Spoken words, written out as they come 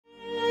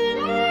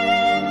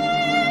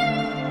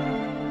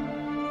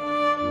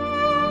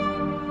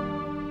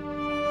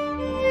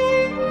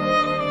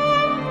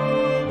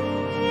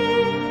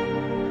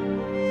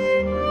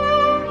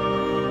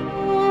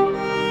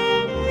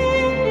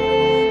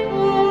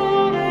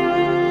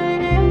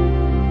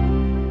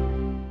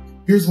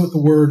Here's what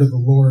the word of the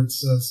Lord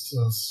says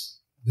to us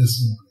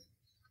this morning.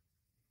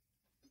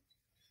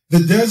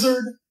 The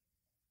desert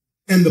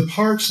and the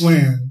parched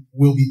land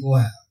will be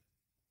glad.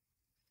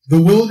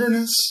 The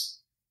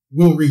wilderness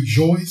will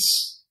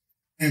rejoice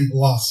and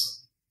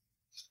blossom.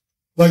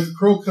 Like the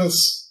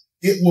crocus,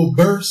 it will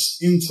burst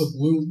into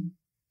bloom.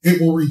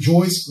 It will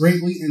rejoice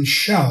greatly and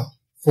shout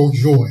for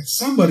joy.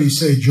 Somebody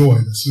say joy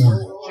this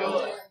morning.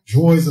 Joy.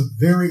 Joy is a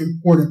very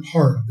important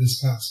part of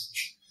this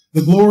passage.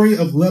 The glory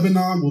of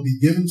Lebanon will be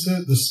given to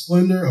it, the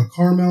splendor of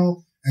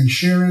Carmel and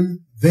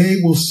Sharon. They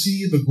will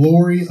see the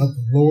glory of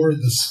the Lord,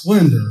 the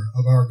splendor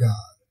of our God.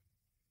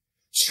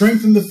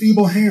 Strengthen the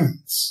feeble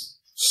hands.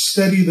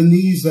 Steady the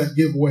knees that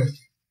give way.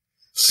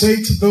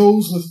 Say to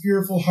those with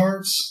fearful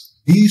hearts,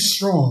 be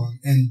strong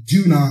and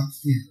do not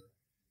fear.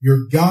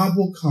 Your God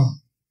will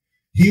come.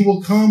 He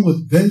will come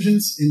with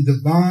vengeance in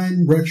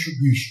divine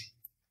retribution.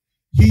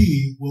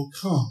 He will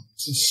come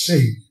to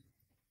save you.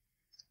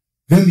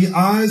 Then the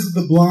eyes of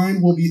the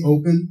blind will be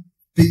opened,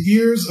 the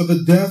ears of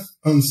the deaf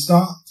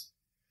unstopped.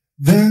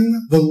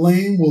 Then the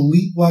lame will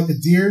leap like a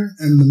deer,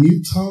 and the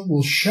mute tongue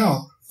will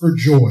shout for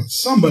joy.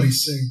 Somebody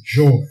say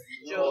joy.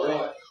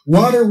 Joy.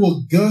 Water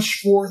will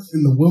gush forth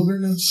in the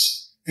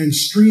wilderness and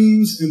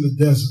streams in the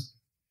desert.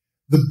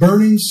 The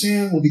burning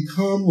sand will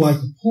become like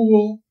a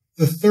pool,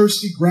 the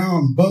thirsty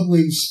ground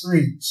bubbling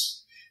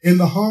springs. In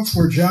the haunts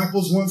where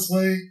jackals once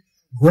lay,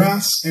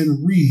 grass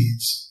and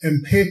reeds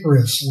and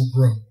papyrus will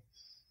grow.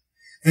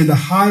 And a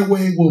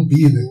highway will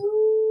be there.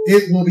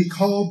 It will be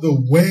called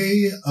the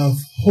way of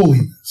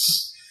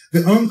holiness.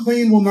 The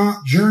unclean will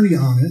not journey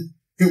on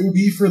it. It will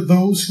be for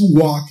those who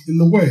walk in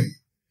the way.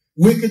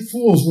 Wicked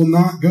fools will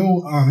not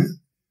go on it.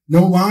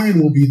 No lion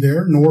will be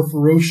there, nor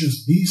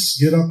ferocious beasts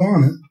get up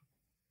on it.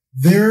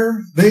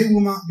 There they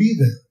will not be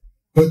there,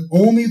 but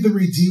only the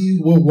redeemed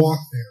will walk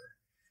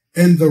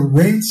there, and the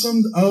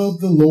ransomed of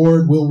the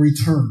Lord will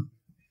return.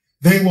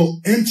 They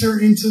will enter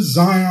into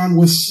Zion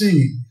with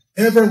singing.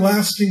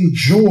 Everlasting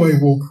joy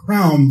will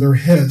crown their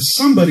heads.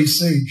 Somebody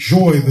say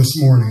joy this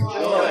morning.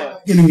 Joy.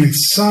 Getting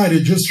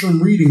excited just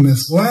from reading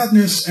this.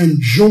 Gladness and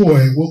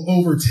joy will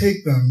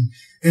overtake them,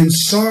 and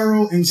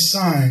sorrow and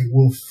sighing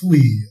will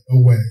flee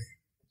away.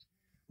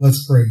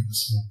 Let's pray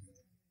this morning.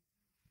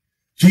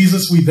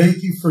 Jesus, we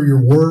thank you for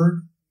your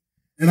word.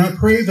 And I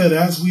pray that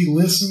as we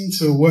listen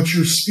to what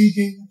you're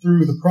speaking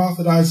through the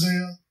prophet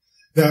Isaiah,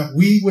 that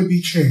we would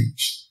be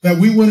changed, that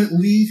we wouldn't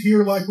leave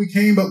here like we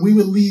came, but we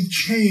would leave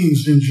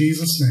changed in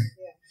Jesus' name.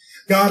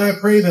 God, I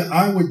pray that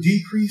I would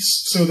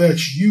decrease so that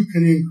you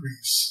can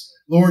increase.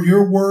 Lord,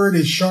 your word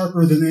is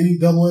sharper than any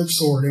double-edged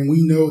sword, and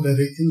we know that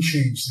it can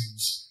change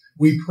things.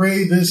 We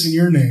pray this in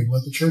your name.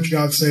 Let the church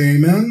God say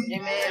amen.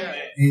 Amen.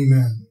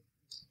 Amen.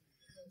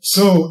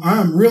 So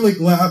I'm really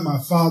glad my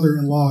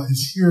father-in-law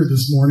is here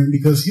this morning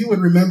because he would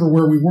remember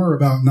where we were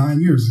about 9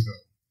 years ago.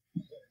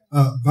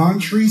 Von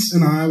Treese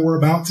and I were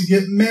about to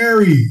get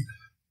married.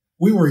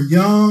 We were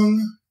young,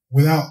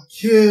 without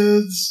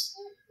kids.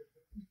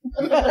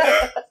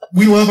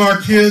 We love our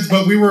kids,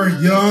 but we were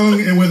young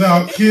and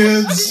without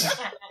kids.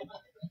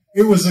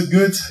 It was a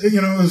good, it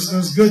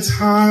was a good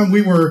time.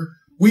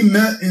 We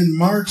met in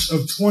March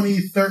of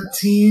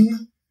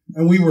 2013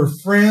 and we were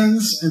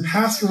friends, and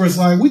Pastor was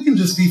like, we can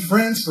just be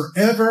friends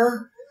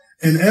forever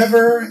and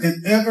ever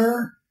and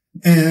ever.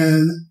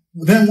 And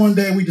then one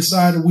day we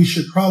decided we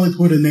should probably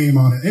put a name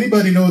on it.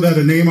 Anybody know that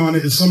a name on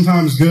it is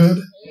sometimes good?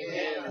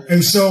 Yeah.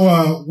 And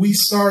so we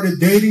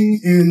started dating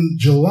in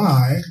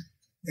July,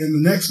 and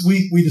the next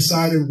week we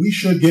decided we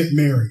should get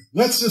married.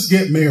 Let's just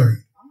get married.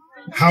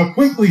 How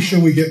quickly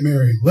should we get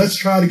married? Let's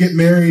try to get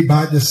married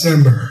by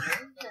December.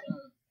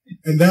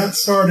 And that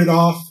started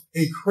off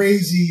a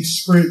crazy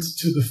sprint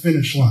to the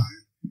finish line.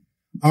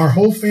 Our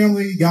whole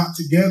family got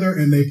together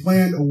and they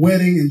planned a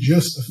wedding in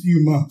just a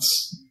few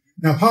months.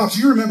 Now, Pops,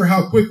 you remember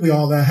how quickly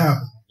all that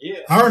happened?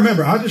 Yeah. I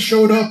remember. I just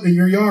showed up in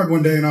your yard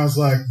one day and I was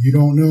like, you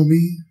don't know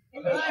me?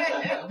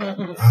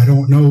 I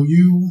don't know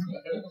you.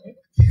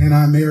 Can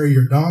I marry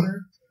your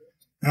daughter?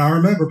 And I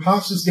remember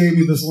Pops just gave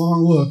me this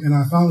long look and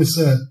I finally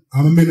said,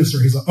 I'm a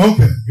minister. He's like,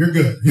 okay, you're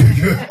good. You're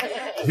good.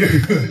 You're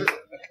good.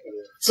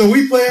 So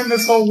we planned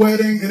this whole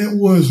wedding and it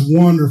was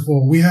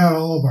wonderful. We had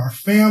all of our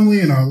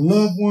family and our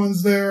loved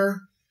ones there.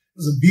 It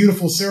was a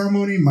beautiful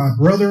ceremony. My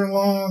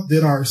brother-in-law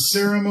did our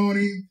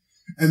ceremony.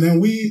 And then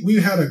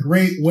we had a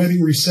great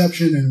wedding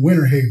reception in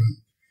Winter Haven.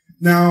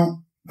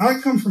 Now, I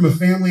come from a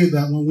family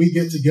that when we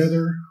get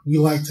together, we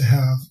like to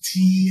have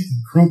tea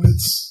and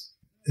crumpets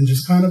and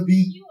just kind of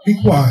be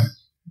quiet.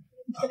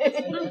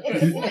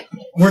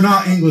 We're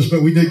not English,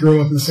 but we did grow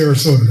up in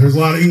Sarasota. There's a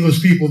lot of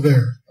English people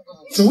there.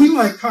 So we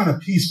like kind of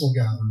peaceful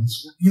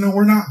gatherings.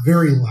 We're not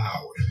very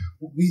loud.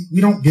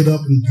 We don't get up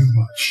and do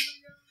much.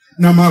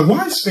 Now, my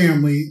wife's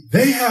family,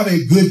 they have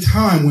a good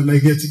time when they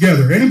get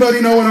together.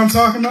 Anybody know what I'm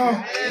talking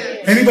about?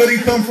 Anybody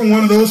come from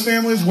one of those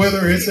families,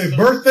 whether it's a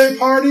birthday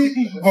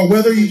party or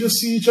whether you just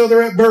see each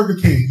other at Burger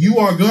King? You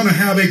are going to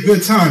have a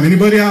good time.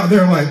 Anybody out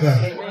there like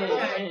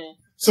that?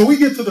 So we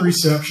get to the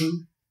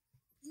reception,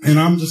 and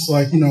I'm just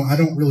like, I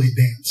don't really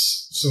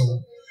dance. So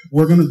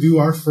we're going to do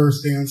our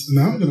first dance, and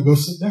now I'm going to go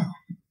sit down.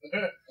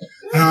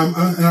 And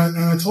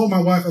I told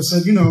my wife, I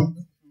said,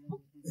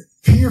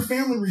 can your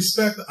family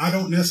respect that I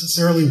don't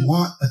necessarily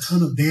want a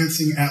ton of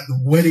dancing at the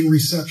wedding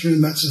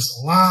reception? That's just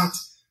a lot.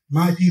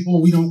 My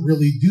people, we don't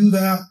really do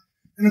that.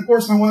 And of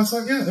course, my wife's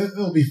like, yeah,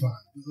 it'll be fine.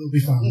 It'll be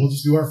fine. We'll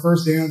just do our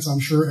first dance. I'm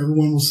sure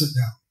everyone will sit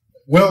down.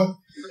 Well,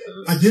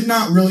 I did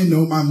not really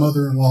know my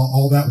mother-in-law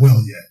all that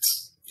well yet.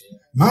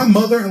 My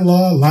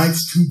mother-in-law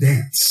likes to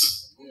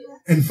dance.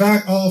 In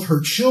fact, all of her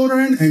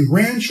children and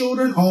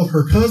grandchildren, all of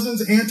her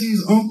cousins,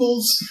 aunties,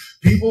 uncles,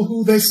 people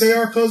who they say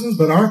are cousins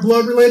but aren't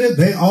blood related,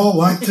 they all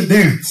like to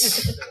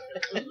dance.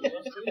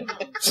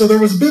 So there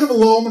was a bit of a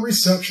lull in the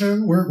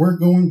reception. We're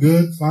going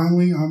good.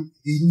 Finally, I'm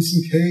eating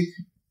some cake,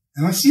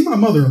 and I see my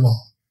mother-in-law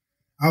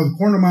out of the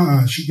corner of my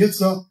eye. She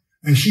gets up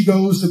and she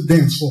goes to the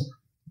dance floor.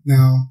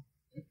 Now,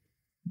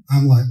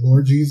 I'm like,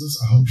 Lord Jesus,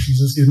 I hope she's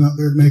just getting up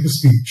there to make a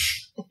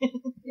speech.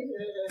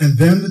 And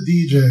then the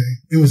DJ,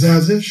 it was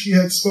as if she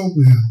had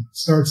spoken to him,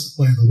 starts to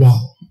play the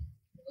wobble.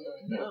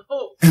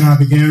 And I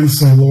began to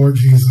say, Lord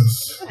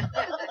Jesus,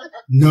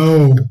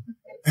 no.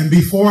 And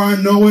before I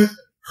know it,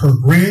 her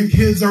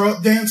grandkids are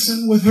up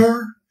dancing with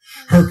her.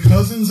 Her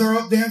cousins are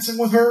up dancing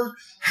with her.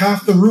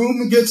 Half the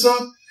room gets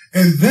up.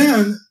 And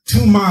then,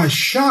 to my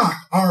shock,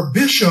 our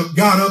bishop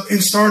got up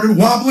and started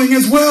wobbling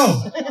as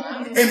well.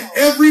 And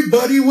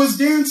everybody was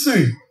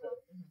dancing.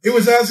 It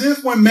was as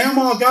if when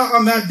Mama got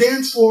on that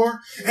dance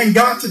floor and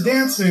got to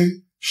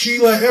dancing, she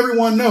let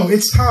everyone know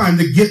it's time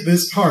to get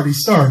this party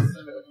started.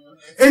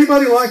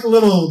 Anybody like a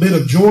little bit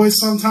of joy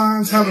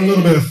sometimes? Have a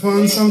little bit of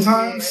fun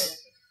sometimes?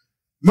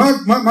 My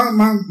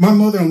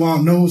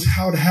mother-in-law knows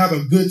how to have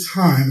a good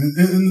time.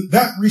 And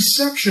that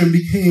reception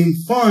became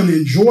fun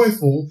and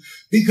joyful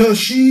because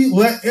she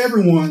let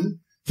everyone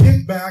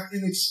kick back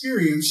and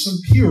experience some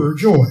pure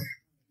joy.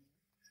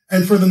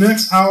 And for the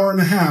next hour and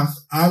a half,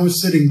 I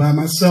was sitting by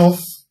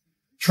myself,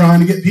 trying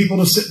to get people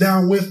to sit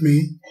down with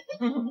me.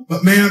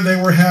 But man,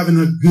 they were having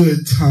a good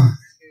time.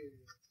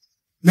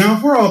 Now,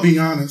 if we're all being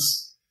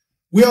honest,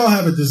 we all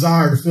have a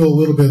desire to feel a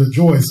little bit of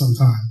joy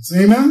sometimes.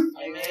 Amen?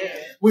 Amen.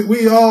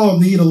 We all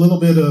need a little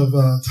bit of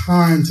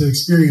time to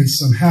experience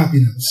some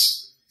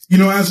happiness.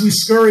 As we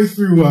scurry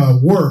through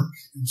work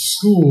and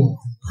school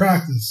and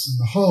practice and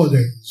the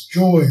holidays,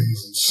 joys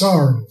and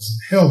sorrows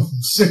and health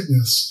and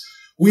sickness,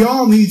 we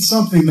all need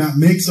something that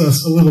makes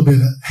us a little bit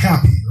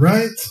happy,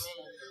 right?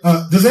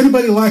 Does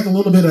anybody like a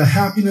little bit of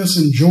happiness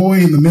and joy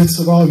in the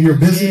midst of all of your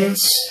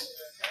busyness?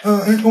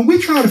 And when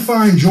we try to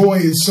find joy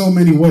in so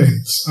many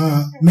ways,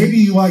 maybe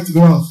you like to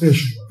go out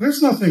fishing.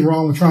 There's nothing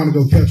wrong with trying to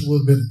go catch a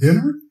little bit of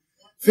dinner.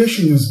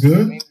 Fishing is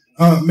good.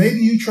 Maybe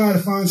you try to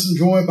find some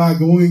joy by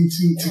going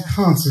to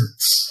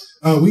concerts.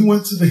 We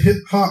went to the Hip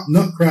Hop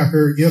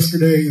Nutcracker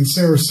yesterday in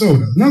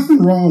Sarasota.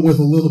 Nothing wrong with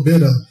a little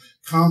bit of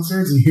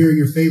concerts and hearing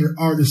your favorite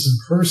artists in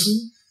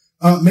person.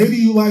 Maybe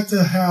you like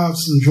to have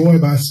some joy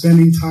by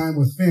spending time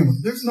with family.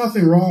 There's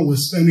nothing wrong with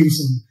spending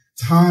some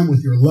time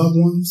with your loved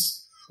ones.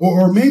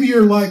 Or maybe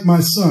you're like my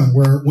son,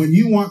 where when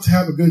you want to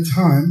have a good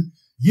time,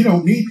 you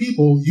don't need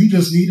people. You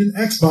just need an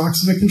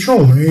Xbox and a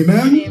controller.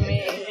 Amen?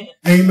 Amen.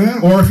 Amen.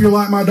 Or if you're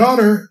like my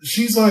daughter,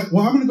 she's like,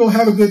 well, I'm going to go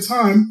have a good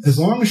time. As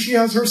long as she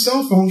has her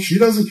cell phone, she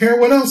doesn't care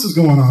what else is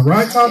going on.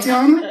 Right,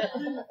 Tatiana?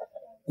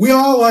 We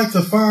all like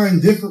to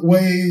find different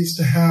ways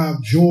to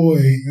have joy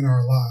in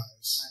our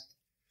lives.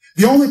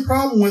 The only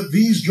problem with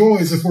these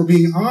joys, if we're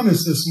being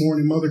honest this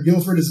morning, Mother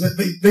Guilford, is that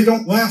they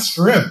don't last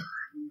forever.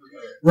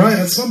 Right?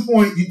 At some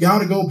point, you got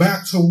to go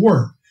back to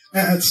work.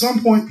 At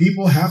some point,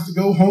 people have to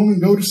go home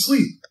and go to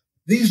sleep.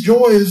 These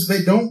joys,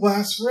 they don't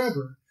last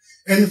forever.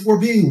 And if we're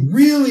being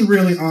really,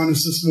 really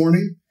honest this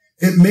morning,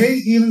 it may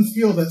even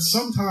feel that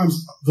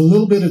sometimes the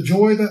little bit of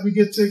joy that we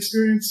get to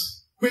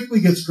experience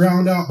quickly gets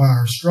drowned out by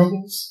our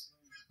struggles,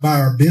 by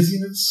our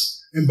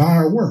busyness, and by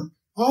our work.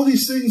 All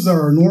these things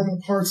are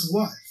normal parts of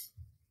life.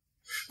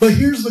 But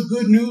here's the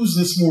good news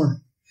this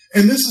morning.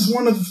 And this is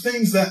one of the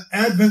things that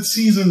Advent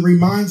season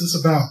reminds us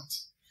about.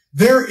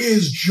 There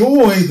is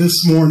joy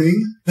this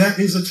morning that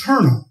is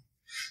eternal.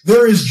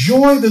 There is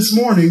joy this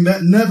morning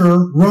that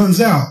never runs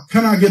out.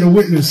 Can I get a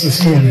witness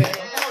this morning?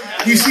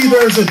 You see,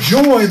 there's a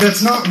joy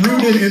that's not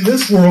rooted in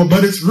this world,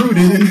 but it's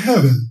rooted in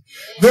heaven.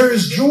 There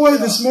is joy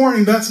this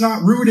morning that's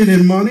not rooted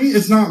in money.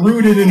 It's not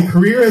rooted in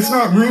career. It's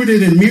not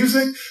rooted in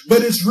music,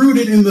 but it's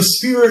rooted in the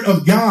Spirit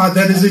of God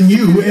that is in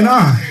you and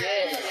I.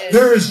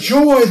 There is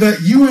joy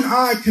that you and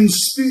I can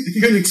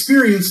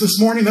experience this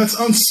morning that's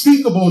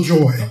unspeakable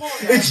joy.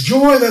 It's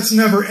joy that's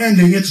never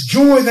ending. It's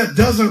joy that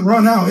doesn't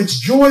run out. It's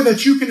joy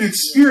that you can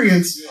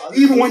experience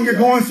even when you're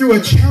going through a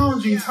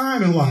challenging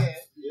time in life.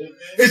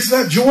 It's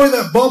that joy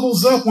that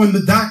bubbles up when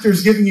the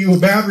doctor's giving you a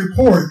bad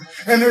report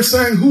and they're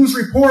saying, whose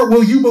report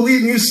will you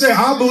believe? And you say,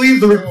 I'll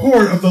believe the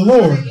report of the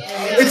Lord.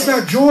 It's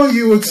that joy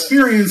you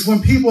experience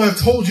when people have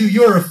told you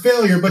you're a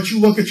failure, but you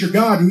look at your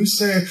God and you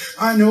say,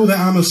 I know that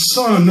I'm a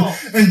son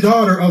and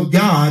daughter of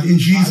God in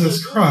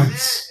Jesus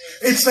Christ.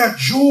 It's that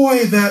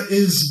joy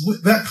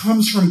that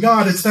comes from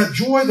God. It's that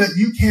joy that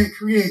you can't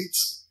create.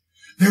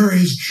 There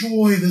is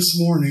joy this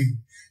morning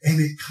and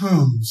it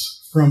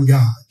comes from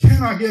God.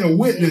 Can I get a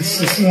witness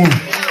this morning?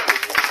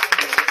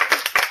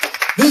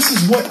 This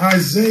is what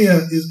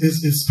Isaiah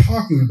is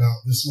talking about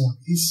this morning.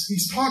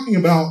 He's talking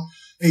about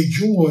a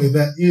joy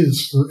that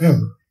is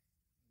forever.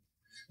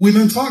 We've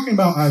been talking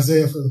about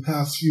Isaiah for the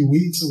past few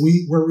weeks, and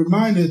we're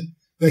reminded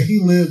that he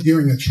lived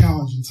during a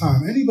challenging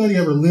time. Anybody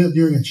ever lived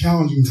during a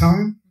challenging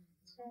time?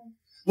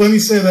 Let me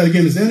say that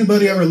again. Has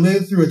anybody ever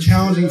lived through a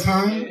challenging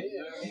time?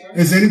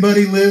 Has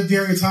anybody lived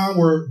during a time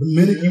where the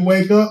minute you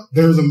wake up,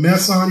 there's a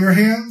mess on your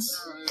hands?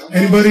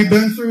 Anybody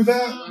been through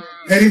that?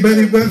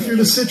 Anybody been through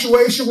the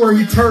situation where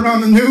you turn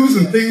on the news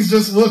and things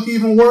just look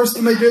even worse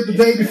than they did the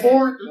day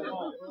before?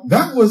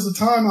 That was the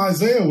time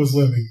Isaiah was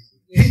living.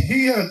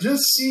 He had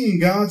just seen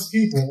God's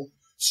people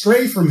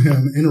stray from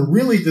him in a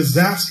really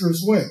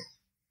disastrous way.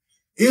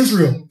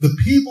 Israel, the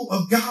people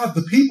of God,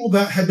 the people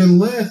that had been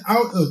led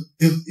out of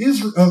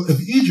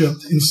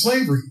Egypt in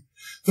slavery,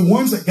 the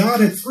ones that God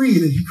had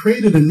freed, and he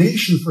created a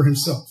nation for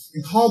himself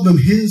and called them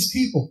his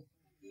people.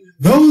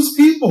 Those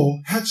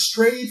people had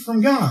strayed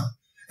from God,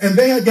 and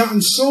they had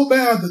gotten so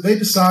bad that they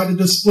decided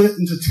to split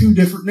into two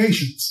different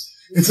nations.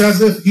 It's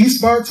as if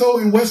East Bartow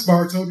and West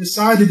Bartow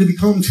decided to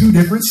become two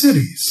different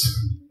cities.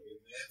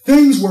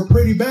 Things were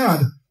pretty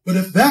bad, but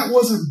if that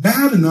wasn't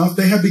bad enough,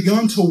 they had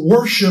begun to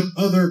worship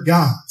other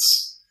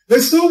gods. They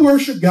still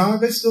worshiped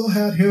God. They still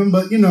had him,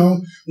 but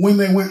when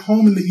they went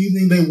home in the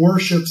evening, they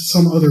worshiped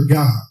some other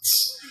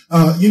gods.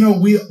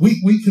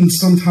 We can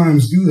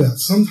sometimes do that.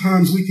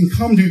 Sometimes we can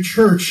come to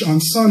church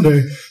on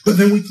Sunday, but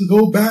then we can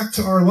go back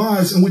to our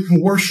lives and we can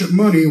worship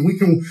money, and we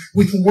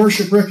can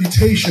worship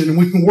reputation, and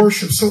we can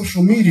worship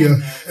social media,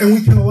 and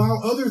we can allow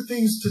other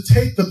things to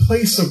take the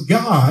place of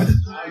God.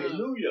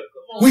 Hallelujah.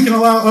 We can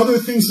allow other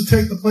things to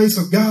take the place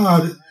of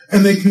God,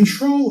 and they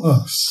control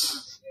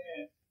us.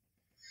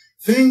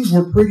 Things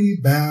were pretty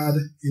bad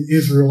in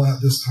Israel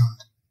at this time.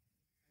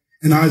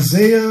 And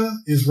Isaiah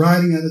is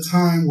writing at a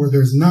time where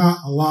there's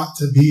not a lot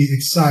to be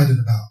excited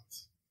about.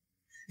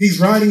 He's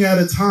writing at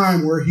a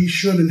time where he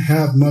shouldn't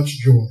have much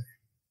joy.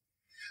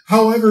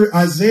 However,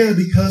 Isaiah,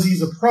 because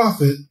he's a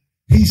prophet,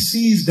 he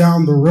sees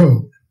down the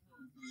road.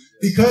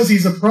 Because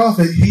he's a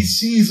prophet, he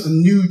sees a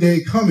new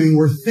day coming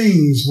where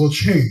things will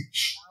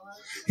change.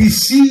 He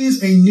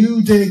sees a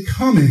new day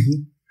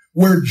coming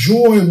where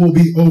joy will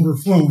be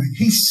overflowing.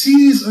 He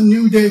sees a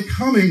new day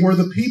coming where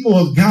the people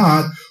of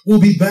God will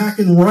be back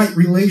in right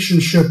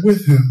relationship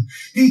with him.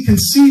 He can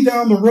see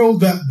down the road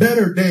that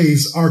better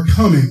days are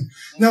coming.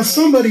 Now,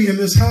 somebody in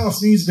this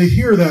house needs to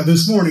hear that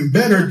this morning.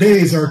 Better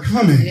days are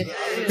coming,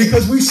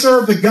 because we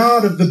serve the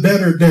God of the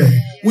better day.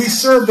 We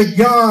serve the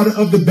God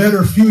of the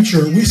better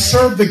future. We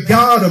serve the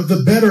God of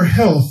the better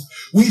health.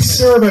 We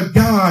serve a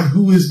God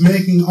who is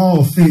making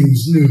all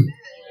things new.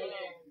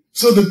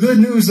 So the good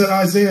news that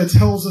Isaiah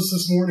tells us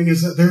this morning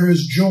is that there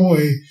is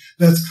joy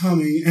that's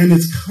coming, and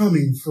it's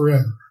coming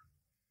forever.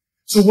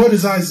 So what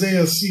does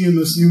Isaiah see in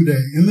this new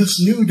day? In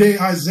this new day,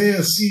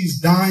 Isaiah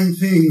sees dying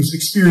things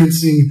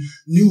experiencing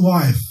new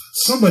life.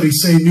 Somebody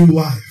say new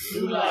life.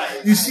 New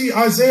life. You see,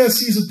 Isaiah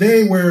sees a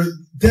day where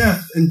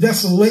death and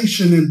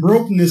desolation and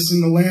brokenness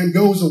in the land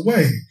goes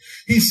away.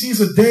 He sees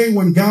a day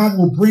when God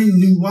will bring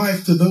new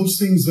life to those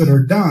things that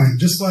are dying,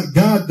 just like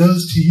God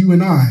does to you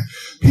and I.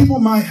 People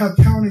might have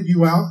counted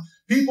you out.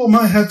 People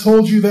might have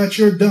told you that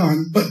you're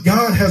done, but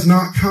God has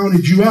not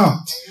counted you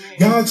out.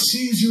 God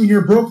sees you in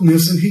your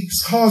brokenness, and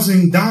he's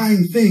causing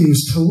dying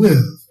things to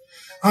live.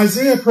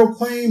 Isaiah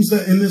proclaims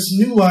that in this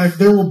new life,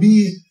 there will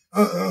be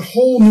a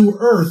whole new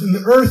earth, and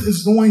the earth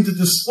is going to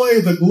display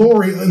the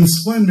glory and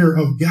splendor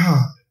of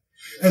God.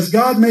 As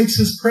God makes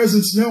his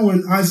presence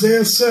known,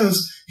 Isaiah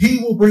says he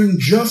will bring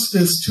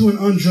justice to an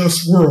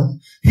unjust world.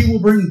 He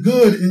will bring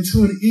good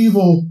into an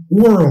evil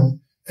world.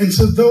 And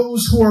to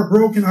those who are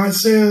broken,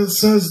 Isaiah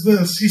says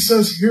this. He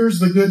says, here's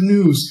the good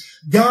news.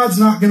 God's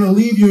not going to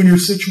leave you in your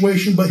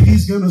situation, but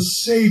he's going to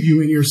save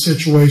you in your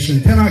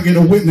situation. Can I get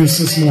a witness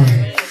this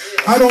morning?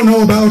 I don't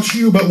know about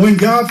you, but when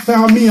God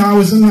found me, I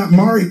was in that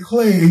miry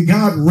clay, and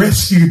God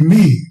rescued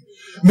me.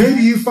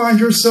 Maybe you find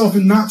yourself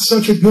in not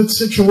such a good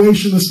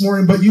situation this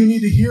morning, but you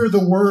need to hear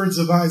the words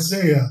of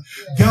Isaiah.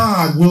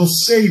 God will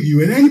save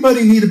you. And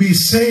anybody need to be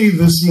saved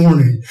this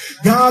morning?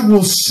 God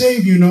will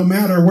save you no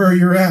matter where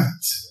you're at.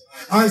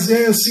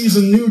 Isaiah sees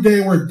a new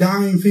day where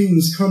dying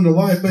things come to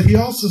life, but he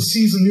also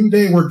sees a new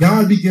day where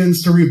God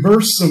begins to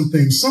reverse some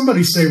things.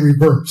 Somebody say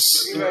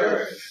reverse.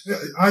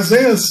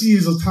 Isaiah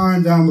sees a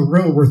time down the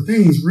road where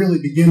things really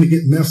begin to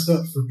get messed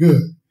up for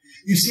good.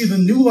 You see, the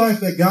new life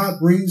that God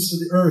brings to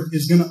the earth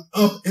is going to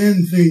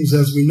upend things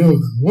as we know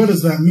them. What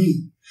does that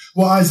mean?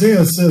 Well,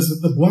 Isaiah says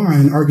that the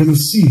blind are going to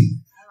see.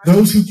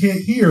 Those who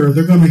can't hear,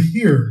 they're going to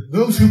hear.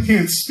 Those who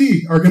can't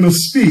speak are going to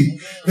speak.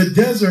 The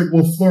desert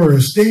will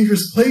flourish.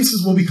 Dangerous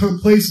places will become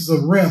places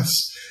of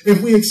rest.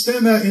 If we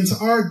extend that into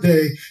our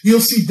day,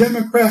 you'll see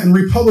Democrat and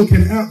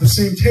Republican at the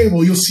same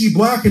table. You'll see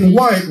black and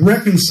white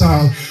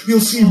reconciled. You'll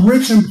see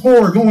rich and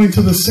poor going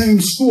to the same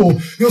school.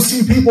 You'll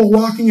see people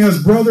walking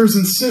as brothers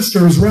and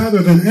sisters rather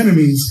than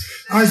enemies.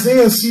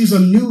 Isaiah sees a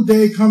new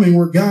day coming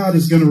where God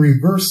is going to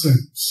reverse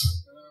things.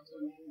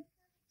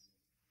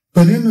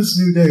 But in this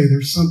new day,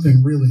 there's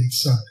something really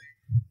exciting.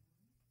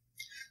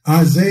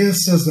 Isaiah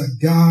says that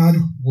God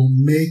will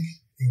make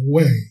a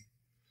way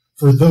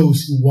for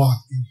those who walk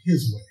in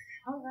his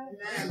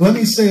way. Let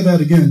me say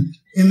that again.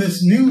 In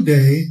this new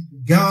day,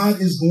 God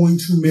is going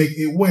to make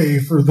a way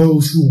for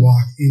those who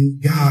walk in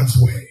God's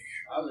way.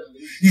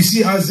 You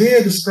see,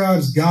 Isaiah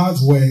describes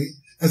God's way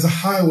as a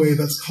highway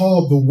that's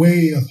called the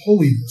way of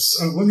holiness.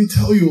 Let me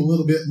tell you a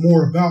little bit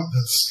more about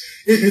this.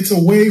 It's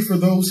a way for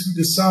those who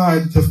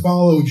decide to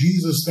follow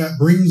Jesus that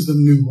brings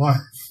them new life.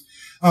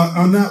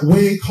 On that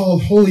way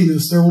called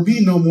holiness, there will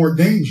be no more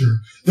danger.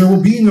 There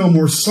will be no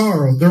more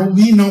sorrow. There will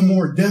be no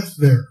more death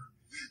there.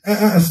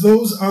 As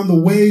those on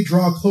the way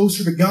draw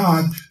closer to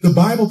God, the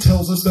Bible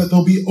tells us that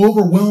they'll be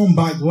overwhelmed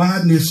by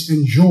gladness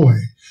and joy.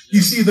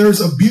 You see, there's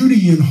a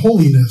beauty in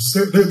holiness.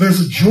 There's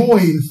a joy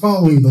in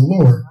following the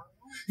Lord.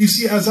 You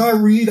see, as I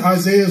read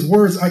Isaiah's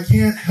words, I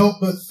can't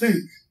help but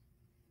think,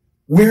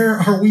 where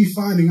are we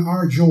finding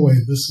our joy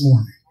this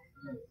morning?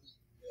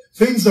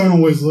 Things don't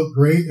always look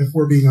great, if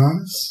we're being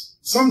honest.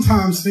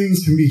 Sometimes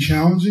things can be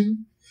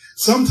challenging.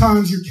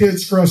 Sometimes your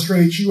kids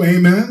frustrate you.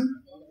 Amen.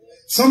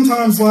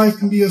 Sometimes life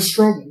can be a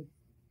struggle.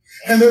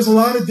 And there's a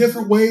lot of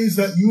different ways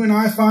that you and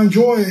I find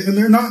joy, and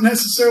they're not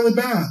necessarily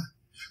bad.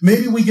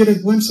 Maybe we get a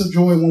glimpse of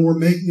joy when we're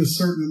making a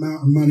certain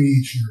amount of money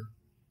each year.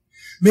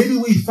 Maybe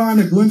we find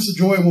a glimpse of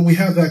joy when we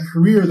have that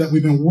career that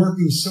we've been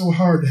working so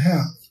hard to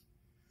have.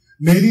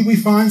 Maybe we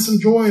find some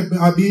joy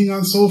by being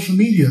on social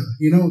media,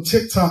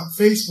 TikTok,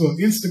 Facebook,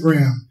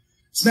 Instagram,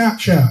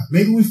 Snapchat.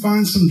 Maybe we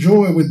find some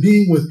joy with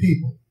being with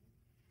people.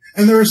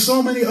 And there are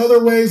so many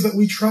other ways that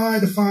we try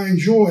to find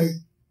joy.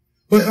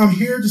 But I'm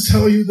here to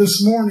tell you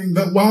this morning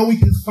that while we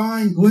can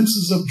find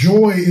glimpses of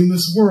joy in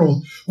this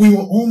world, we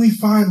will only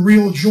find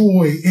real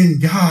joy in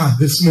God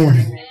this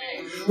morning.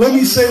 Let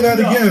me say that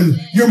again.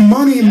 Your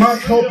money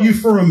might help you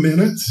for a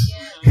minute.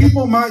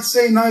 People might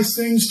say nice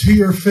things to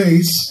your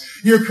face.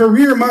 Your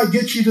career might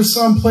get you to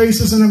some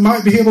places and it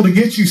might be able to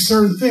get you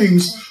certain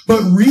things.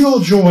 But real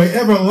joy,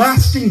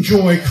 everlasting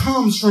joy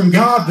comes from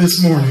God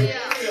this morning.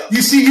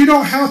 You see, you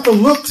don't have to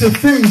look to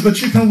things,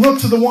 but you can look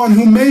to the one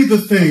who made the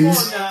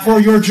things for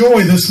your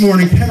joy this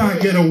morning. Can I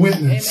get a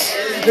witness?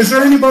 Is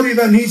there anybody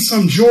that needs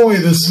some joy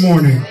this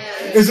morning?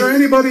 Is there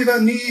anybody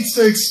that needs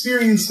to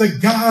experience the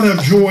God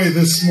of joy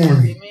this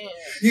morning?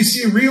 You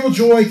see, real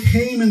joy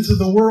came into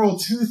the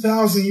world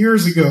 2,000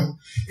 years ago.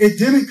 It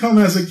didn't come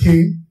as a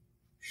king.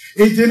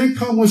 It didn't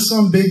come with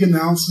some big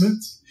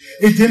announcement.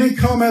 It didn't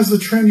come as the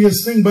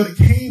trendiest thing, but it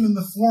came in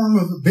the form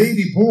of a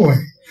baby boy.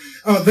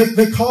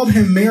 They called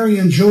him Mary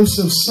and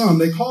Joseph's son.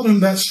 They called him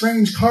that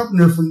strange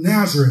carpenter from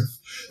Nazareth.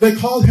 They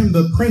called him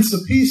the Prince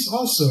of Peace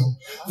also,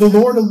 the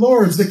Lord of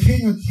Lords, the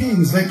King of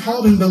Kings. They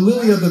called him the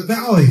Lily of the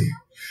Valley.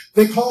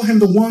 They call him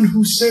the one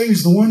who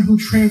saves, the one who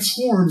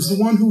transforms, the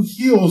one who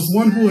heals, the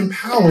one who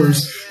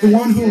empowers, the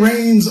one who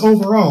reigns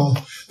over all.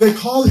 They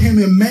called him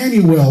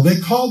Emmanuel. They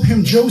called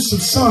him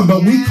Joseph's son,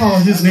 but we call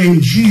his name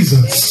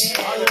Jesus.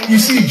 You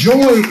see,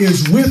 joy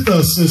is with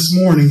us this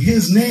morning.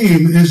 His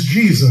name is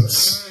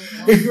Jesus.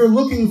 If you're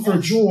looking for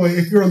joy,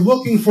 if you're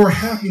looking for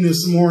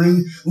happiness this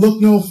morning,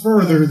 look no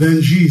further than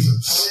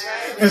Jesus.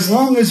 As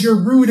long as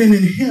you're rooted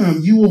in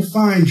him, you will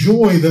find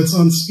joy that's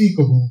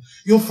unspeakable.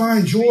 You'll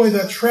find joy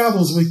that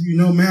travels with you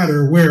no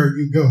matter where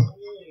you go.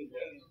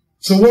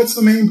 So what's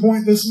the main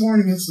point this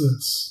morning? It's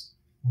this.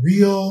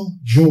 Real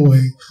joy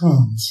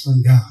comes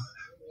from God.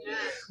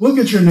 Look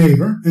at your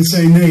neighbor and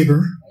say,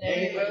 neighbor,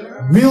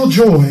 real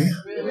joy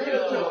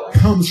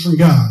comes from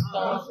God.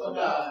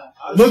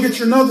 Look at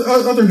your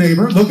other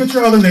neighbor. Look at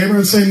your other neighbor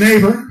and say,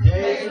 neighbor,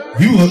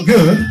 you look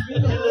good.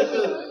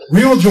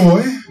 Real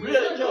joy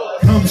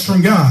comes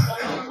from God.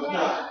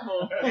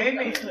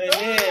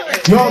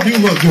 Y'all do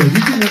look good.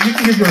 You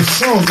can give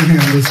yourselves a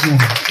hand this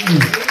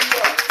morning.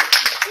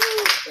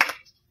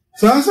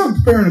 So as I'm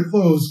preparing to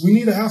close, we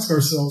need to ask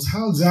ourselves,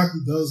 how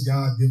exactly does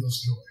God give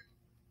us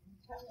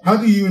joy? How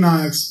do you and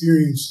I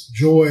experience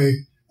joy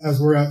as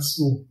we're at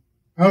school?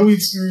 How do we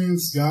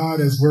experience God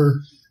as we're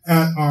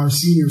at our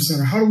senior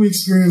center? How do we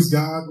experience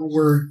God when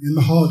we're in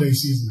the holiday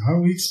season? How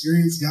do we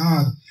experience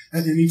God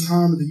at any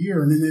time of the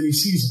year and in any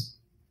season?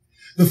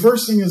 The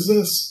first thing is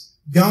this.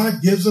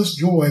 God gives us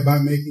joy by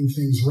making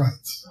things right.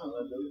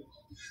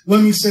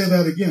 Let me say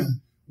that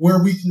again.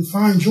 Where we can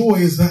find joy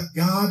is that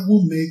God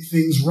will make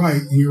things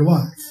right in your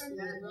life.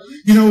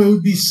 It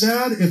would be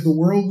sad if the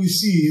world we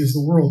see is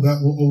the world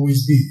that will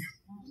always be.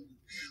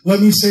 Let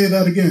me say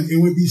that again.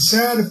 It would be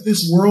sad if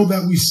this world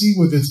that we see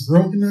with its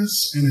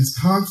brokenness and its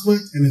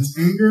conflict and its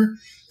anger,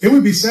 it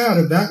would be sad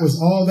if that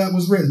was all that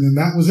was written and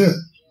that was it.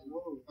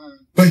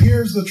 But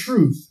here's the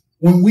truth.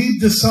 When we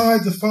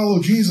decide to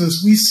follow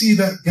Jesus, we see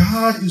that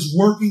God is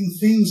working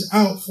things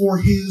out for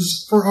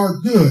our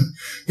good.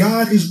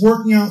 God is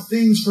working out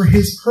things for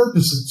his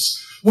purposes.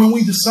 When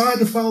we decide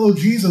to follow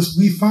Jesus,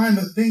 we find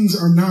that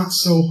things are not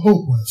so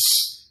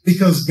hopeless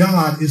because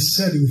God is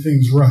setting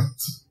things right.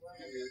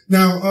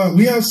 Now,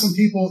 we have some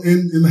people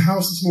in the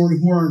house this morning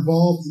who are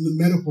involved in the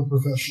medical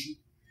profession.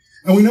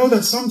 And we know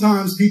that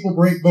sometimes people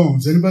break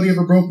bones. Anybody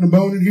ever broken a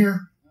bone in here?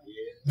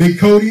 Big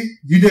Cody,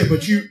 you did,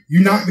 but you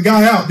knocked the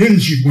guy out,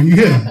 didn't you, when you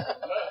hit him?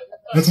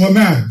 That's what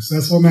matters.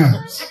 That's what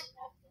matters.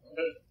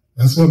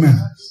 That's what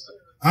matters.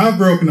 I've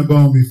broken a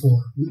bone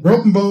before.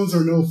 Broken bones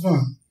are no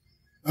fun.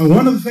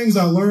 One of the things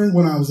I learned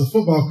when I was a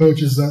football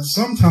coach is that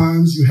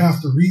sometimes you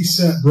have to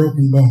reset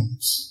broken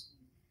bones.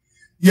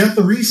 You have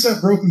to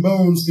reset broken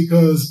bones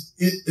because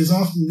it is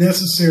often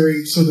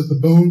necessary so that the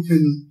bone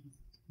can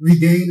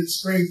regain its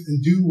strength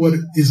and do what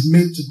it is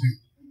meant to do.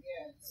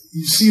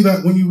 You see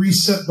that when you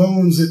reset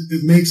bones,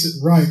 it makes it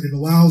right. It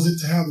allows it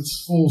to have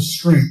its full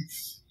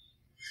strength.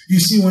 You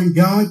see, when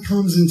God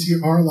comes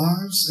into our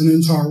lives and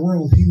into our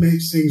world, he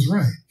makes things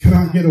right. Can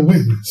I get a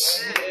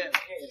witness?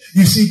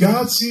 You see,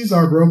 God sees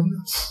our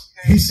brokenness.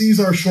 He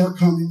sees our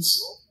shortcomings.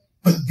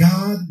 But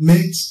God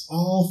makes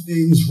all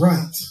things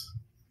right.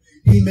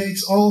 He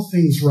makes all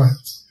things right.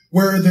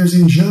 Where there's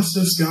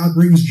injustice, God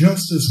brings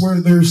justice. Where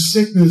there's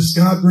sickness,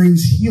 God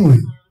brings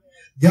healing.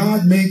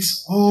 God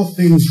makes all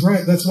things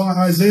right. That's why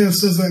Isaiah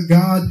says that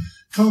God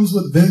comes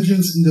with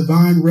vengeance and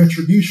divine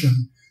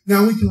retribution.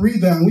 Now we can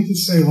read that and we can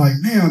say like,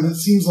 man, that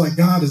seems like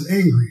God is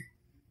angry.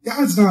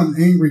 God's not an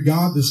angry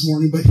God this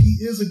morning, but he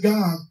is a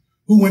God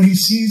who, when he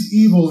sees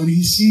evil and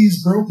he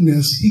sees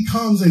brokenness, he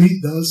comes and he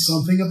does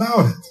something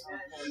about it.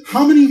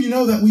 How many of you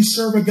know that we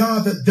serve a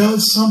God that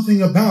does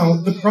something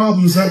about the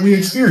problems that we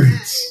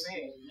experience?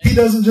 He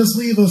doesn't just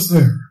leave us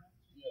there.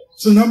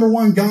 So number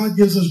one, God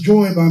gives us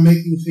joy by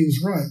making things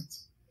right.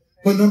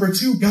 But number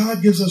two,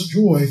 God gives us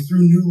joy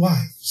through new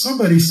life.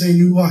 Somebody say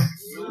new life.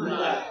 New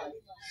life.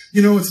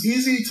 You know, it's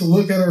easy to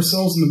look at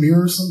ourselves in the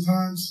mirror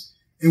sometimes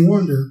and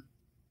wonder,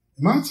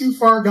 am I too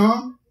far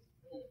gone?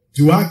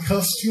 Do I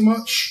cuss too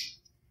much?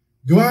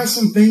 Do I have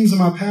some things in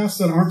my past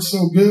that aren't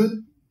so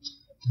good?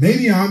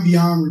 Maybe I'm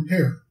beyond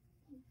repair.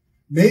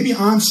 Maybe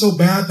I'm so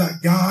bad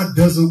that God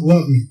doesn't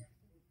love me.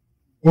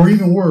 Or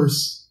even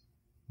worse,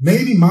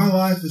 maybe my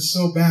life is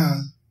so bad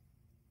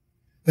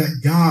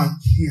that God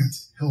can't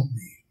help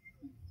me.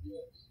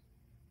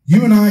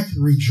 You and I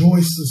can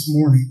rejoice this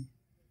morning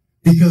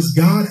because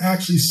God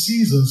actually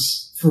sees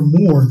us for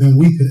more than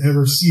we could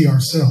ever see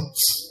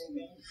ourselves.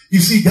 You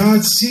see,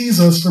 God sees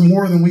us for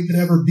more than we could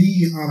ever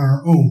be on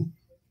our own.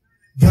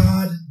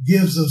 God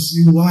gives us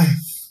new life,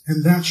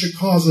 and that should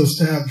cause us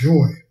to have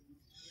joy.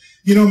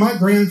 You know, my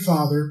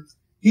grandfather,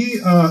 he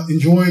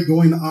enjoyed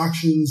going to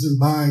auctions and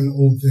buying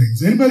old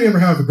things. Anybody ever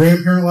have a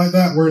grandparent like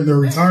that where in their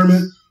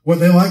retirement, what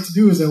they like to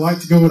do is they like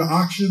to go to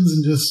auctions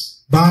and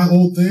just buy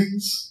old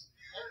things?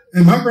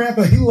 And my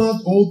grandpa, he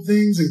loved old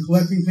things and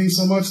collecting things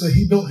so much that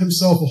he built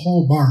himself a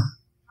whole barn.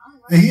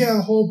 And he had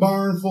a whole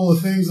barn full of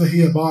things that he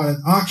had bought at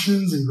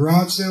auctions and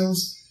garage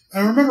sales.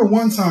 And I remember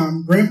one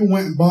time, Grandpa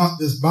went and bought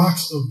this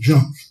box of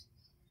junk.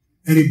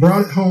 And he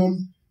brought it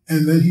home,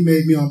 and then he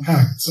made me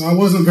unpack it. So I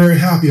wasn't very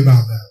happy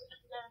about that.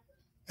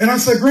 And I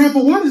said, Grandpa,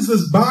 what is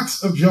this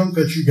box of junk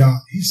that you got?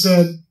 He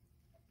said,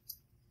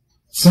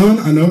 son,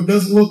 I know it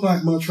doesn't look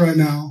like much right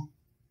now,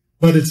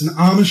 but it's an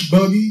Amish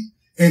buggy.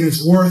 And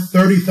it's worth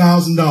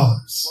 $30,000.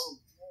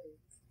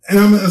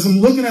 And as I'm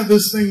looking at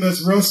this thing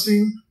that's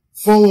rusting,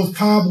 full of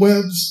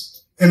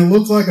cobwebs, and it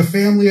looks like a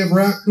family of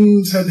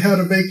raccoons had had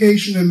a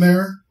vacation in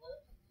there,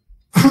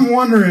 I'm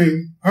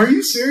wondering, are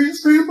you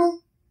serious, Grandpa?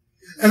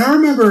 And I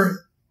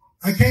remember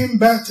I came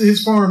back to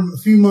his farm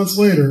a few months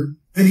later,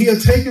 and he had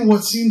taken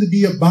what seemed to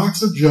be a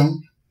box of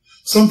junk,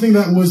 something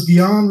that was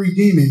beyond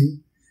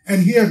redeeming,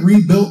 and he had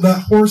rebuilt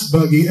that horse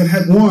buggy and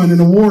had won an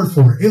award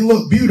for it. It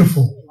looked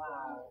beautiful.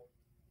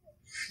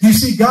 You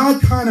see,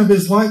 God kind of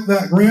is like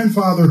that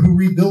grandfather who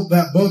rebuilt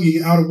that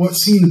buggy out of what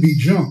seemed to be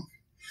junk.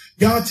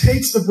 God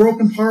takes the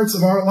broken parts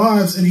of our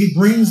lives and he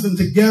brings them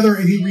together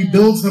and he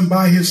rebuilds them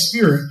by his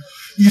Spirit.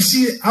 You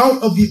see,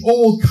 out of the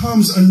old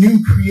comes a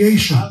new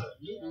creation.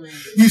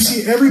 You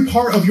see, every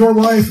part of your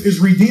life is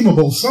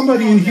redeemable.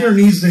 Somebody in here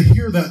needs to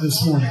hear that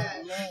this morning.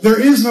 There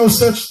is no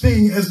such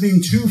thing as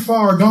being too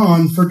far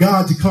gone for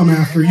God to come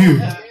after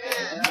you.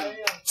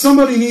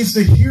 Somebody needs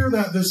to hear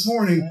that this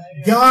morning.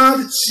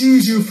 God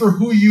sees you for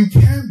who you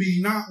can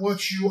be, not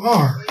what you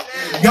are.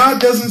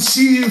 God doesn't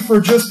see you for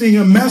just being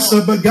a mess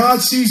up, but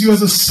God sees you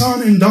as a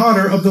son and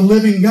daughter of the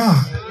living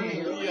God.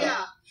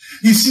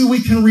 You see,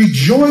 we can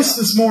rejoice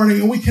this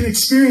morning and we can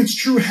experience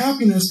true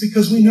happiness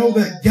because we know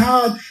that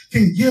God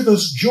can give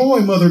us joy,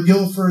 Mother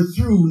Guilford,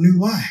 through new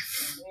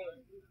life.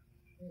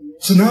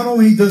 So not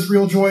only does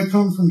real joy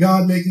come from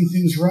God making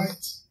things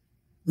right,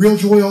 real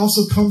joy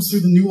also comes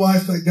through the new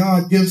life that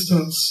God gives to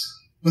us.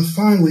 But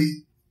finally,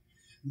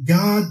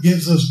 God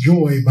gives us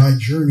joy by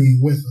journeying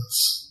with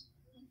us.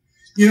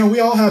 You know, we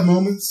all have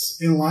moments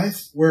in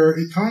life where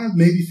it kind of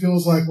maybe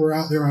feels like we're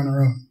out there on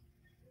our own.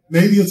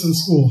 Maybe it's in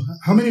school.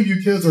 How many of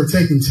you kids are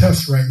taking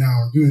tests right now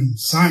or doing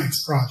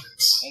science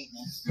projects?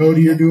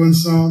 Cody, you're doing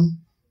some.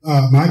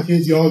 My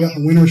kids, you all got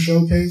the winter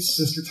showcase.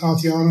 Sister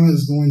Tatiana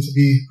is going to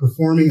be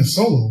performing a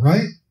solo,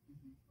 right?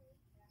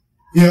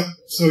 Yeah,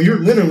 so you're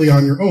literally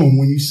on your own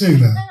when you sing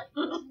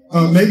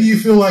that. Maybe you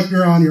feel like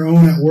you're on your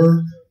own at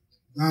work.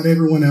 Not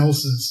everyone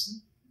else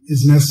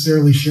is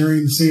necessarily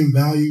sharing the same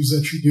values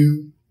that you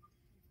do.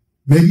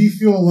 Maybe you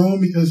feel alone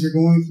because you're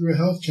going through a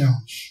health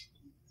challenge.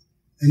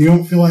 and you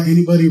don't feel like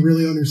anybody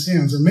really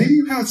understands. Or maybe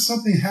you had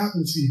something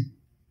happen to you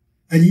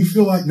and you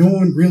feel like no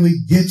one really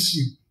gets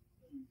you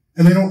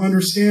and they don't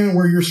understand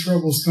where your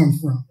struggles come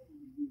from.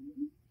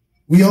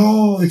 We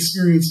all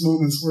experience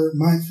moments where it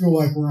might feel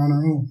like we're on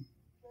our own.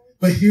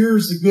 But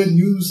here's the good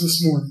news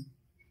this morning.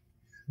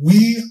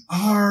 We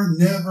are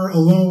never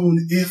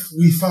alone if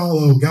we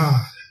follow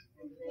God.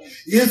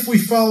 If we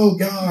follow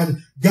God,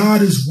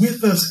 God is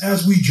with us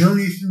as we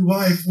journey through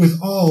life with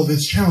all of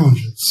its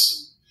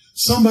challenges.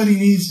 Somebody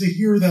needs to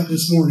hear that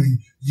this morning.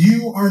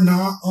 You are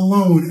not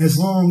alone as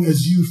long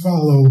as you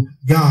follow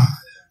God.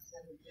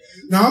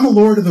 Now, I'm a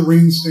Lord of the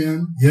Rings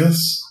fan. Yes,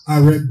 I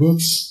read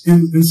books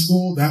in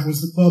school. That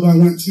was the club I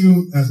went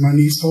to, as my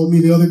niece told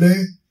me the other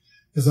day.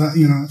 Because I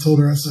told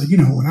her, I said,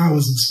 when I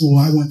was in school,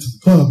 I went to the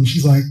club. And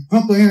she's like,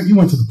 Uncle Aunt, you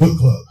went to the book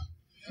club.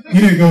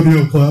 You didn't go to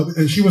no club.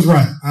 And she was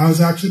right. I was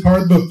actually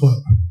part of the book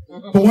club.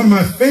 But one of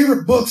my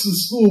favorite books in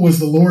school was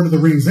The Lord of the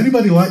Rings.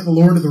 Anybody like The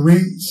Lord of the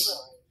Rings?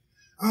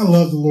 I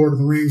love The Lord of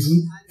the Rings.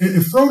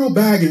 And Frodo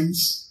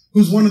Baggins,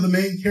 who's one of the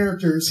main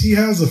characters, he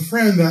has a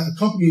friend that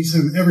accompanies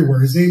him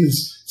everywhere. His name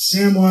is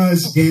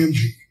Samwise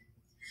Gamgee.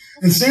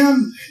 And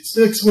Sam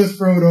sticks with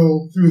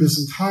Frodo through this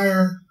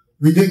entire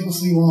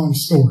ridiculously long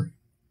story.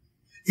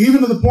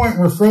 Even to the point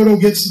where Frodo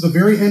gets to the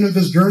very end of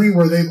this journey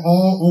where they've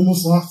all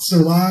almost lost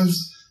their lives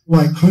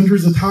like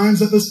hundreds of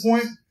times at this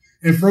point,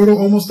 and Frodo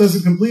almost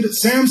doesn't complete it.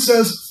 Sam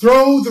says,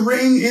 throw the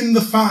ring in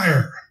the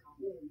fire.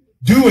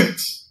 Do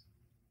it.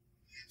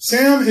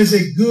 Sam is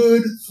a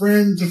good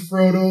friend to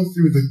Frodo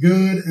through the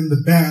good and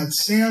the bad.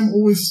 Sam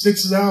always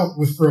sticks it out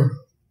with Frodo.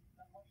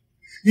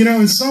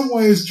 In some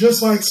ways,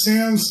 just like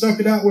Sam stuck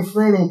it out with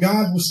Frodo,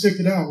 God will stick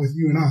it out with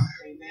you and I.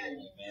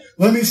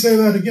 Let me say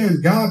that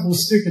again. God will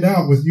stick it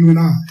out with you and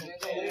I.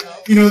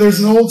 There's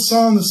an old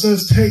song that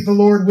says, take the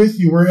Lord with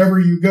you wherever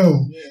you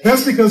go.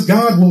 That's because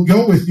God will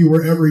go with you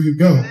wherever you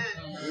go.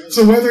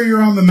 So whether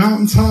you're on the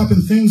mountaintop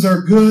and things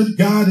are good,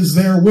 God is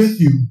there with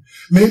you.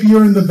 Maybe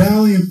you're in the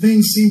valley and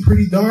things seem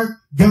pretty dark,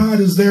 God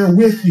is there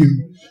with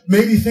you.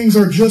 Maybe things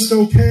are just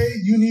okay,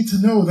 you need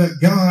to know that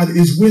God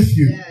is with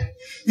you.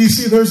 You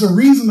see, there's a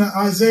reason that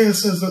Isaiah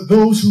says that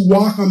those who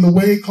walk on the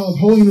way called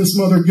holiness,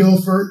 Mother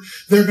Guilford,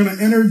 they're going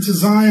to enter into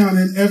Zion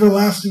and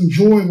everlasting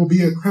joy will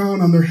be a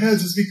crown on their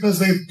heads. It's because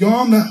they've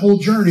gone that whole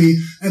journey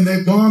and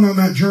they've gone on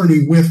that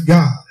journey with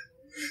God.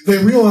 They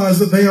realize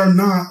that they are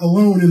not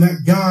alone and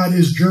that God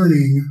is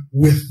journeying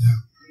with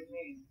them.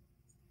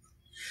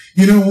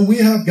 When we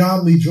have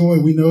godly joy,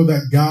 we know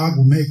that God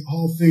will make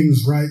all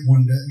things right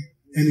one day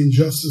and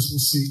injustice will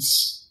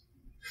cease.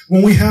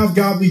 When we have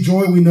godly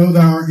joy, we know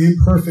that our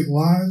imperfect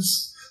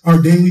lives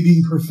are daily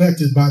being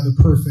perfected by the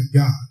perfect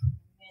God.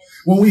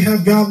 When we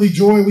have godly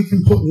joy, we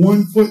can put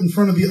one foot in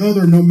front of the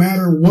other no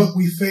matter what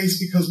we face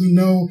because we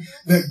know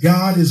that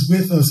God is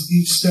with us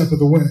each step of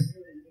the way.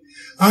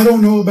 I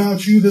don't know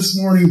about you this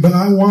morning, but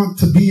I want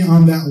to be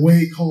on that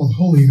way called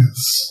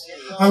holiness.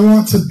 I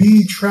want to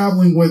be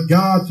traveling with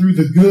God through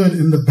the good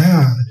and the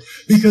bad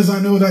because I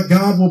know that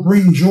God will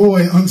bring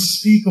joy,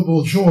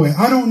 unspeakable joy.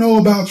 I don't know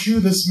about you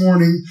this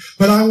morning,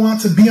 but I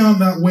want to be on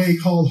that way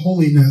called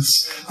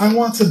holiness. I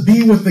want to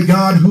be with the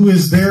God who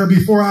is there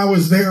before I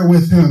was there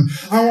with him.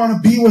 I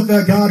want to be with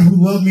that God who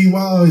loved me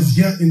while I was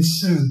yet in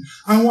sin.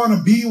 I want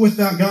to be with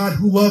that God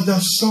who loved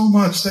us so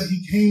much that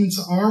he came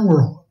into our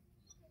world.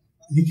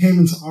 He came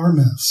into our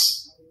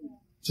mess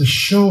to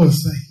show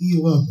us that he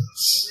loved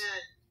us.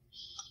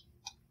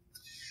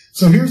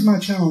 So here's my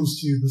challenge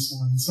to you this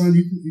morning. Son,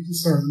 you can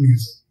start the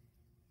music.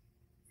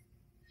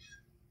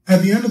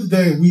 At the end of the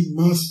day, we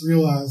must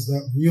realize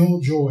that real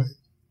joy,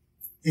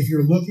 if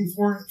you're looking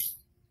for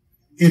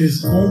it, it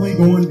is only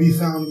going to be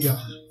found in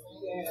God.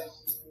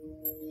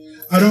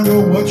 I don't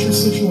know what your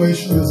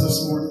situation is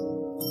this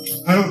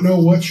morning. I don't know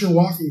what you're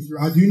walking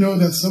through. I do know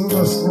that some of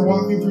us are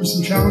walking through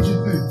some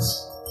challenging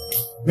things.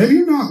 Maybe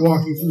you're not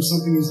walking through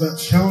something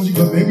that's challenging,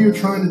 but maybe you're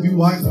trying to do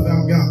life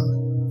without God.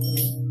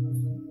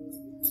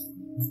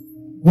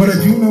 What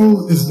I do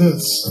know is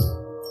this.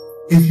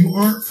 If you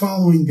aren't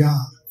following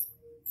God,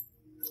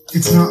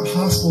 it's not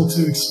possible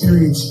to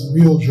experience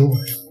real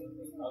joy.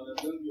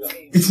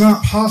 It's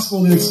not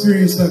possible to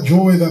experience that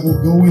joy that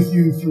will go with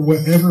you through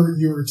whatever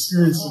you're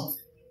experiencing.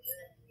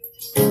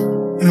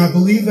 And I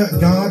believe that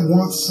God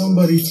wants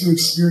somebody to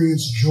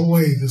experience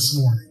joy this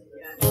morning.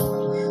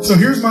 So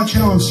here's my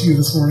challenge to you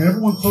this morning.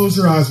 Everyone close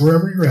their eyes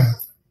wherever you're at.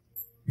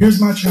 Here's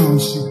my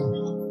challenge to you.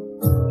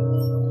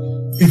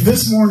 If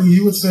this morning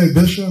you would say,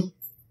 Bishop,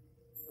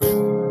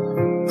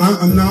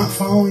 I'm not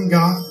following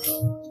God.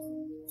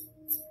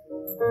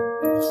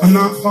 I'm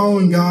not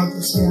following God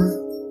this morning.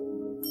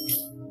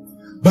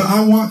 But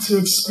I want to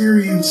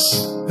experience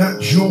that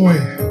joy.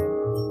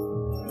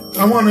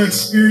 I want to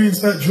experience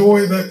that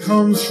joy that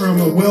comes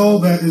from a well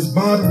that is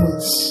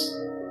bottomless.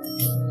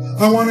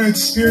 I want to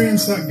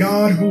experience that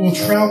God who will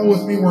travel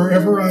with me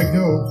wherever I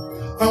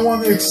go. I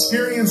want to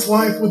experience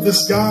life with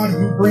this God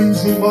who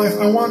brings me life.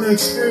 I want to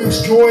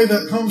experience joy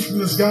that comes from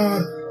this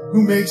God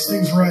who makes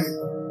things right.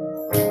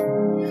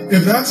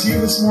 If that's you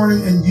this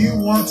morning and you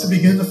want to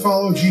begin to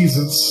follow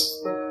Jesus,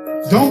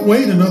 Don't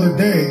wait another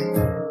day.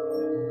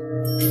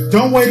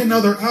 Don't wait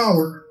another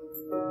hour.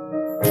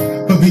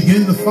 But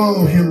begin to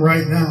follow him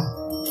right now.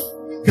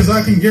 Because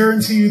I can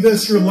guarantee you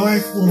this, your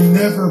life will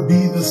never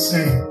be the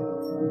same.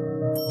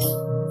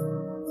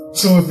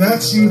 So if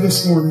that's you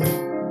this morning,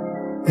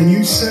 and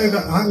you say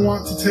that I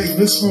want to take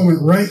this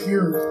moment right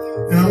here,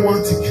 and I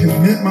want to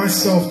commit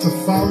myself to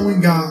following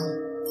God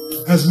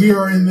as we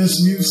are in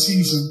this new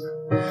season.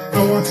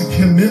 I want to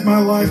commit my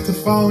life to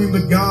following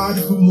the God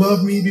who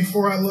loved me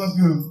before I loved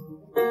him.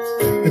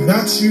 If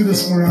that's you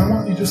this morning, I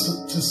want you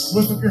just to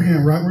slip up your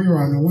hand right where you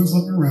are. No one's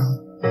looking around.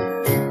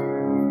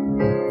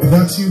 If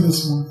that's you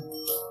this morning,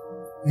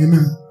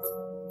 amen.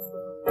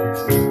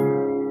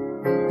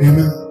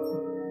 Amen.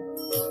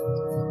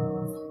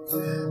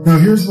 Now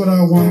here's what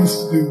I want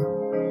us to do.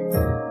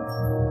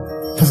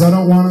 Because I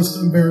don't want us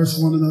to embarrass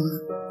one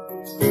another.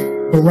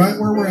 But right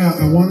where we're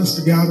at, I want us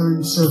to gather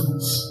in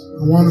circles.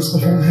 I want us to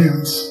hold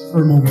hands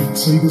for a moment.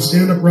 So you can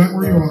stand up right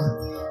where you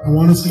are. I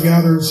want us to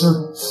gather in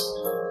circles.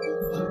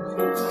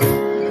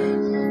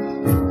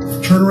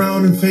 Turn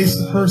around and face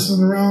the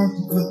person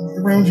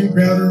around you,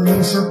 gather in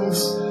little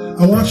circles.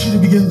 I want you to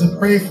begin to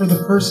pray for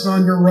the person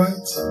on your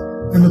right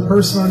and the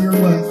person on your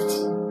left.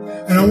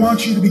 And I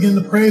want you to begin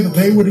to pray that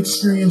they would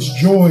experience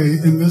joy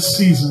in this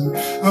season.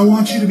 I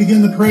want you to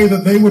begin to pray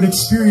that they would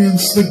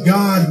experience the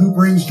God who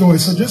brings joy.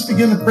 So just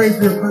begin to pray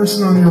for your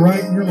person on your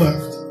right and your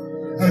left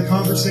at a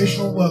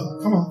conversational level.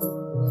 Come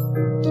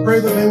on. Pray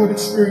that they would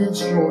experience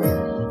joy.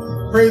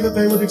 Pray that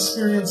they would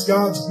experience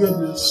God's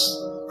goodness.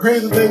 Pray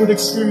that they would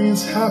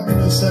experience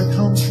happiness that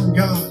comes from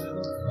God.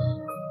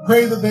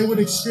 Pray that they would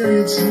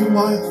experience new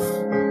life.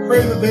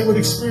 Pray that they would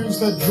experience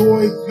that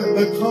joy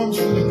that comes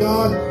from the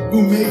God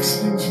who makes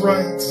things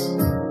right.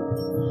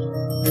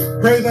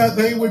 Pray that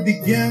they would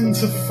begin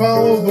to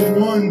follow the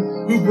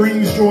one who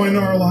brings joy in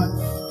our life.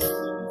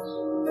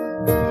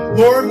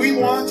 Lord, we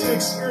want to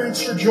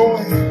experience your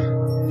joy.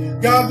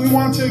 God, we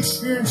want to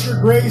experience your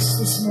grace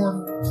this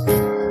morning.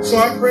 So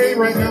I pray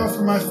right now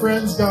for my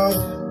friends,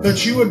 God,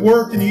 that you would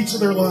work in each of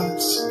their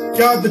lives.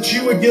 God, that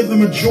you would give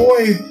them a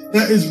joy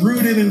that is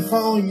rooted in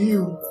following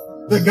you.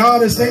 That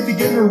God, as they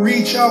begin to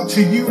reach out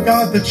to you,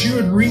 God, that you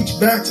would reach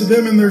back to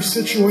them in their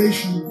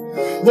situation.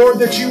 Lord,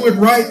 that you would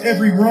right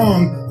every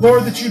wrong.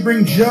 Lord, that you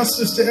bring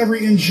justice to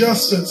every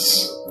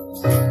injustice.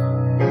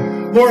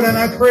 Lord, and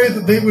I pray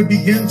that they would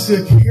begin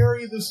to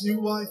carry this new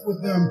life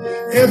with them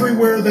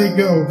everywhere they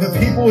go. That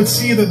people would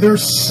see that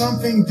there's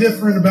something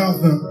different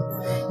about them.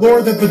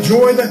 Lord, that the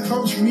joy that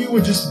comes from you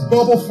would just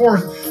bubble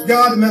forth,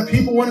 God, and that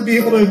people wouldn't be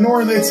able to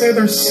ignore, and they'd say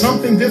there's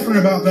something different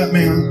about that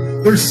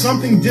man. There's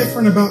something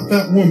different about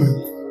that woman.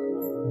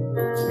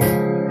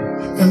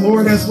 And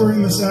Lord, as we're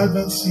in this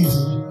Advent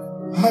season,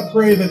 I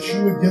pray that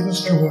you would give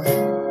us joy.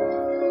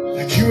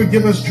 That you would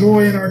give us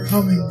joy in our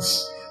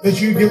comings.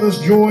 That you give us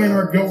joy in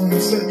our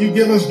goings. That you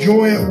give us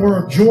joy at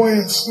work, joy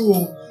at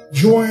school,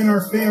 joy in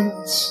our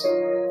families.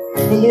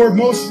 But Lord,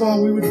 most of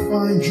all, we would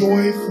find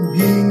joy from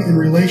being in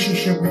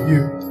relationship with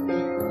you.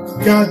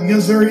 God,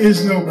 because there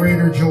is no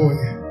greater joy.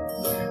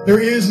 There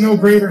is no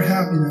greater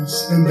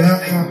happiness than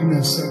that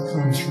happiness that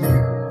comes from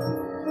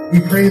you.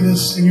 We pray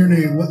this in your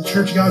name. Let the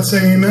church of God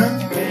say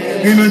amen.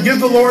 Amen. Give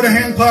the Lord a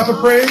hand clap of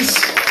praise.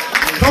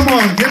 Come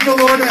on, give the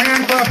Lord a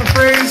hand clap of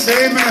praise.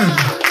 Amen.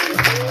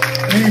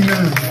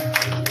 Amen.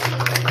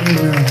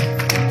 Amen.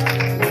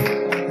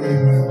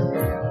 Amen.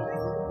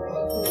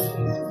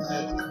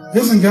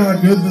 Isn't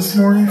God good this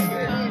morning?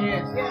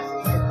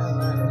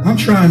 I'm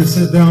trying to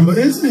sit down, but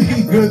isn't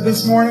he good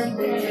this morning?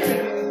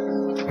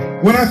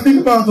 When I think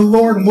about the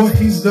Lord and what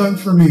he's done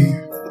for me,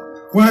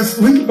 when I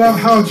think about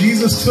how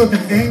Jesus took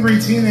an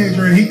angry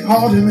teenager and he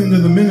called him into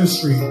the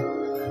ministry,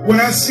 when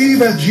I see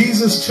that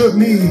Jesus took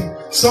me,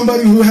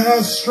 somebody who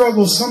has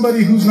struggles,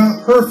 somebody who's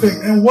not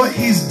perfect, and what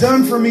he's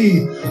done for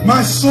me,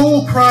 my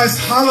soul cries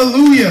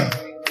hallelujah.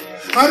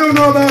 I don't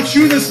know about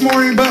you this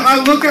morning, but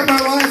I look at my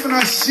life and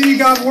I see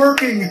God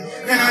working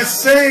and I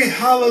say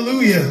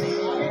hallelujah.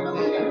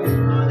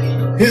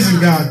 Isn't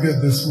God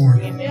good this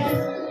morning?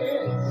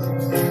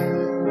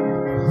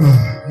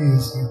 Oh, he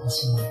is good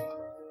this morning.